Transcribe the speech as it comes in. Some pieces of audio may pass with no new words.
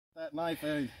that knife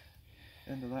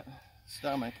into that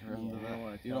stomach or into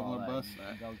that. You don't want to bust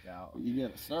that. Out. You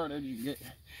get it started. If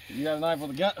you got a knife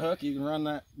with a gut hook, you can run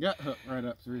that gut hook right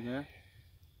up through there.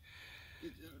 You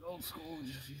do it old school,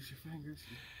 just use your fingers.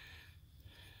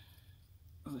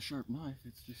 With a sharp knife,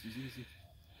 it's just as easy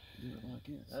to do it like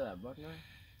this. Is that a buck knife?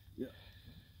 Yeah.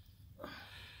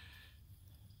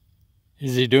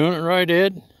 Is he doing it right,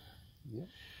 Ed? Yeah.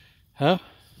 Huh?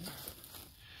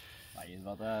 I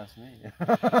was about to ask me. I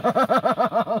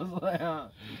was like,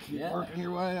 keep working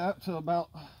your way up to about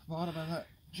bottom of that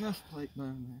just plate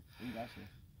bone there. Gotcha.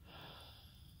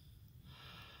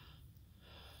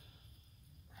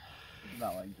 It's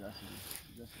about like dressing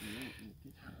meat in the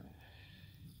kitchen.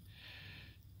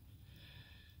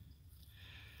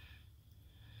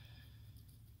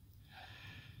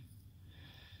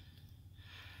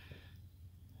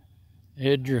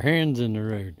 Ed, your hands in the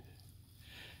road.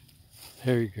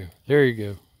 There you go. There you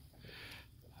go.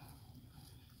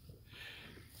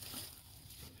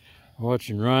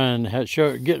 Watching Ryan,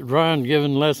 get Ryan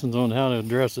giving lessons on how to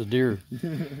dress a deer.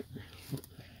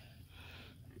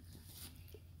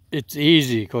 It's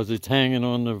easy because it's hanging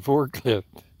on the forklift.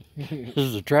 This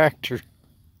is a tractor.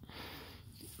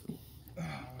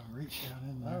 Reach down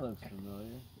in there. That looks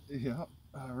familiar. Yeah,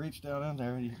 reach down in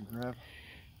there and you can grab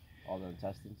all the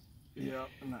intestines. Yeah,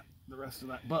 and the rest of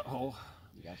that butthole.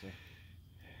 Gotcha.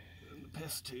 And the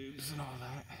piss tubes and all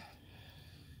that.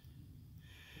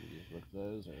 You just lift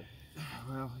those, or?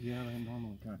 Well, yeah, they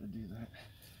normally kind of do that.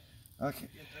 I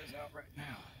can't get those out right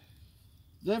now.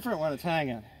 It's different when it's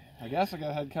hanging. I guess I'll go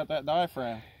ahead and cut that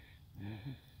diaphragm.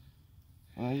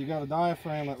 You got a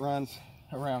diaphragm that runs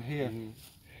around here.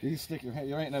 You stick your hand,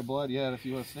 there ain't no blood yet if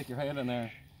you want to stick your hand in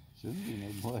there. Shouldn't be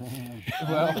no blood.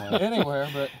 Well, anywhere,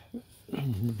 but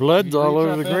blood's all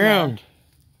over the ground.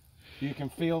 There, you can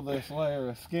feel this layer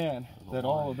of skin that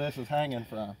all of this is hanging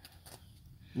from.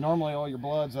 Normally all your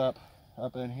blood's up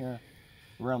in here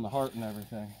around the heart and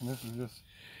everything. And this is just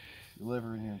your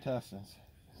liver and your intestines.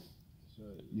 So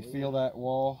you feel that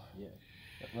wall? Yeah.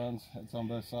 That runs, it's on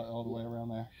both sides, all the way around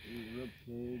there. Rib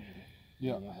cage.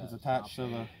 Yeah, it's attached to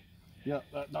the,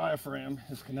 that diaphragm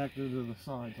is connected to the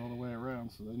sides all the way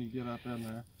around. So then you get up in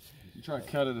there. You try to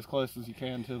cut it as close as you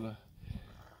can to the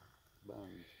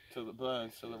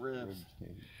bones, to the ribs.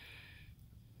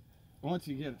 Once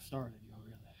you get it started,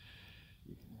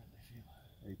 you can really feel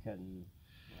it. Are you cutting?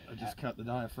 I just cut the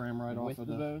diaphragm right off of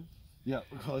the bone. Yeah,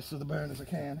 close to the bone as I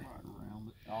can. Around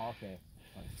it. Oh, okay.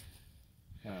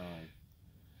 Kind of like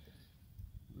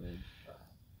rib.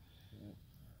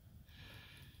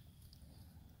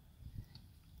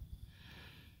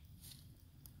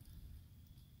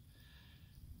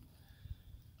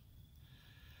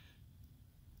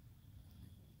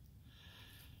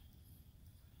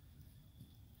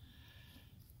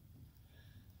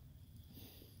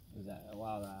 Does that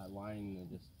allow that lining to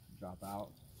just drop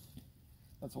out?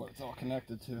 That's what it's all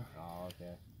connected to. Oh,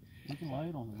 okay. You can lay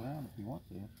it on the ground if you want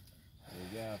to. There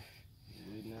you go.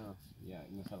 Lead now. Yeah,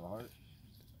 you must have a heart.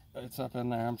 It's up in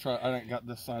there. I ain't got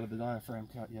this side of the diaphragm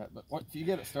cut yet, but if you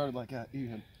get it started like that,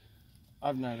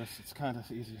 I've noticed it's kind of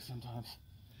easier sometimes.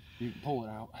 You can pull it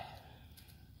out.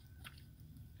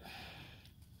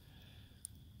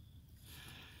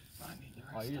 I need the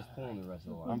rest. Oh, you're just pulling the rest of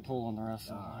the lining. I'm pulling the rest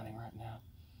of the lining right now.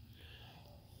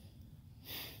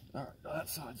 All right, that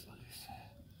side's loose.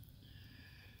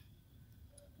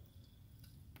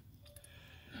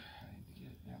 I need to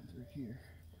get it down through here.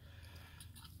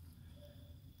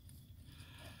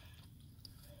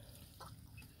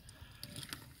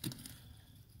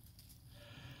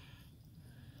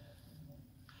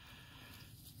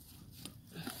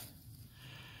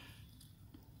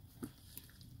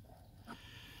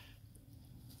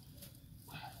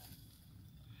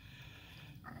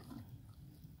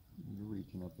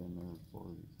 Reaching up in there as far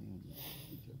as you can.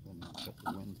 Reach up in there and cut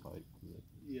the windpipe because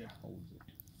it holds it.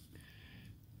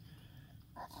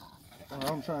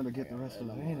 Well, I'm trying to get the rest of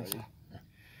the anus out.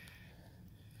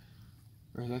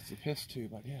 Or that's the piss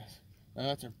tube, I guess.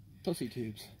 That's our pussy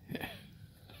tubes.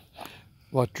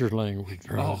 What's your language,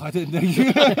 Ron? Oh, I didn't know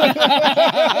you.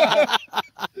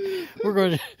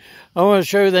 I want to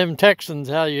show them Texans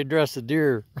how you dress a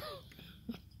deer.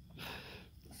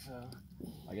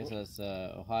 I guess that's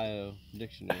Ohio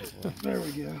dictionary. There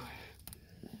we go.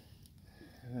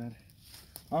 Good.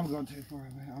 I'm going too far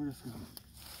away. I'm just going to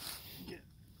get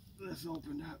this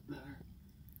opened up better.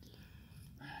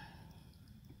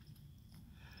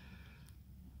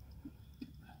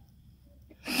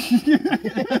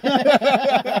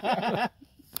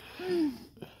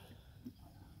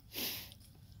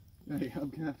 There you go,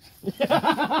 Caps.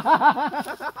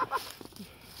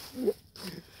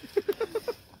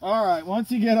 All right,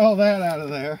 once you get all that out of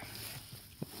there,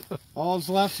 all that's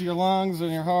left is your lungs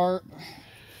and your heart.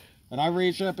 And I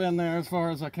reach up in there as far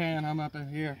as I can. I'm up in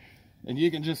here. And you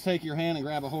can just take your hand and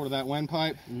grab a hold of that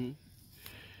windpipe and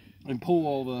pull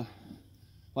all the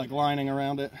lining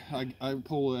around it. I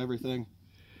pull everything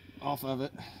off of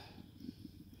it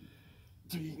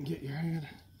so you can get your hand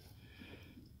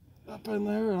up in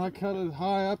there, and I cut it as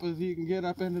high up as you can get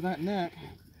up into that neck.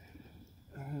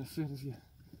 And as soon as you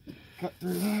cut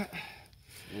through that,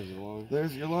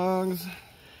 there's your lungs.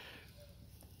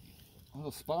 A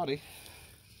little spotty.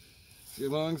 Your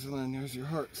lungs, and then there's your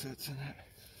heart sits in that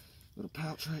little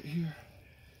pouch right here.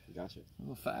 Gotcha. A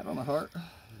little fat on the heart.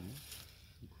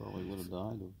 You probably would have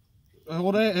died of.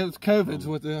 Well, it was COVID's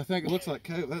with it. I think it looks like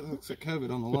COVID. That looks like COVID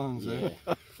on the lungs there.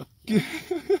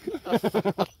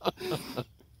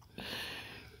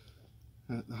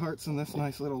 The heart's in this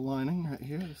nice little lining right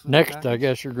here. Next, I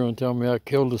guess you're going to tell me I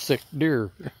killed a sick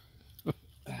deer.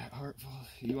 Heart full.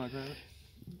 You want to grab it?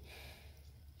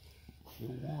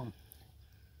 Still warm.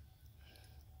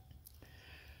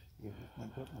 I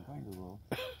cut my finger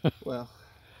off. Well.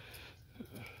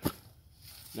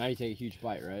 Now you take a huge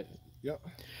bite, right? Yep.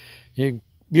 You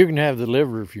can have the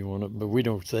liver if you want it, but we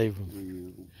don't save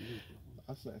them.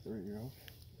 I'll say 3-year-old.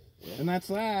 And that's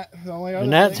that. The only other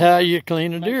And that's thing how you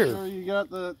clean a make deer. sure you got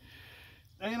the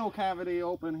anal cavity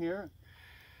open here.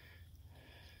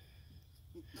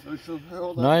 So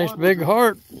all that Nice blood big will-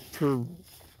 heart for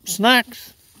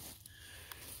snacks.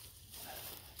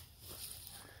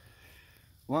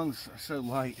 Lungs are so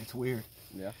light, it's weird.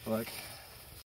 Yeah. Like